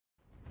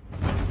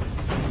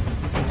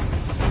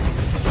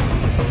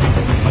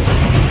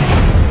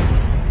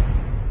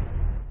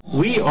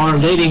we are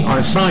letting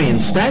our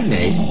science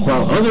stagnate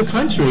while other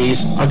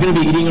countries are going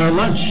to be eating our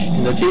lunch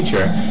in the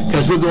future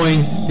because we're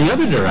going the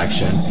other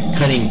direction,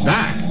 cutting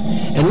back.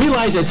 And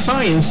realize that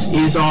science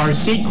is our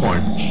seed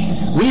corn.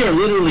 We are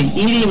literally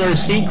eating our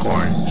seed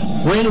corn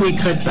when we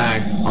cut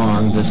back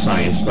on the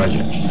science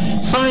budget.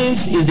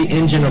 Science is the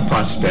engine of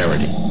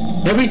prosperity.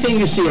 Everything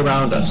you see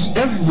around us,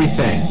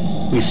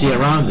 everything we see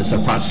around us,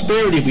 the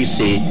prosperity we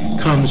see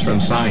comes from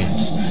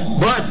science.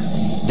 But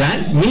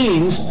that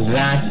means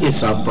that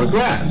it's up for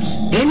grabs.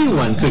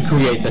 Anyone could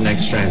create the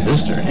next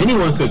transistor.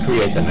 Anyone could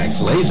create the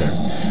next laser.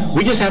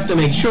 We just have to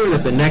make sure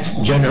that the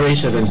next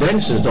generation of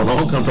inventions don't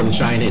all come from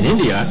China and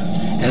India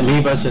and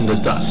leave us in the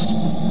dust.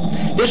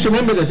 Just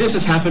remember that this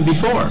has happened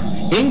before.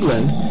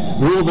 England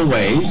ruled the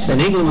waves, and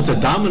England was a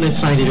dominant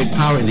scientific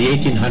power in the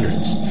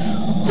 1800s.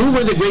 Who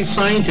were the great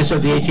scientists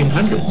of the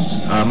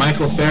 1800s?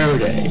 Michael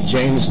Faraday,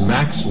 James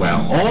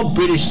Maxwell, all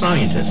British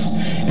scientists.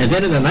 And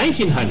then in the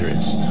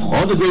 1900s,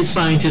 all the great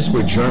scientists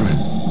were German.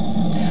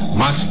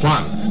 Max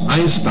Planck,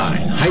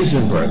 Einstein,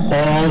 Heisenberg,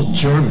 all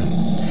German.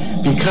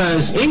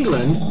 Because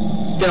England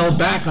fell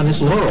back on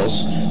its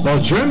laurels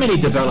while Germany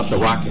developed the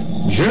rocket.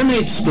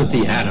 Germany split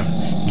the atom.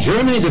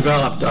 Germany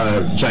developed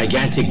a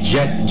gigantic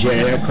jet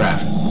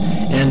aircraft.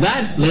 And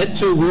that led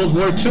to World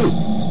War II.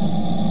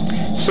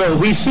 So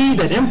we see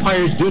that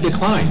empires do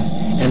decline.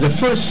 And the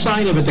first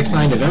sign of a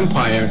decline of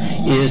empire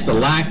is the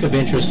lack of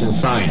interest in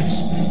science.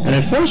 And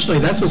unfortunately,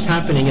 that's what's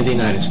happening in the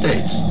United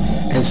States.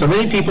 And so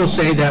many people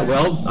say that,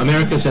 well,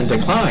 America's in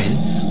decline,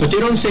 but they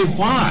don't say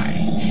why.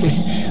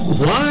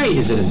 Why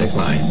is it in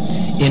decline?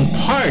 In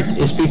part,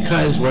 it's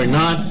because we're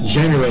not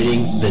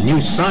generating the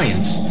new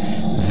science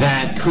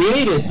that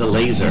created the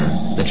laser,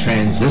 the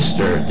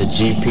transistor, the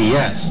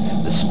GPS,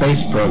 the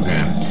space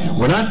program.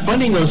 We're not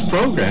funding those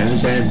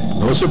programs, and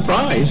no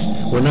surprise,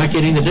 we're not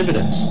getting the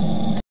dividends.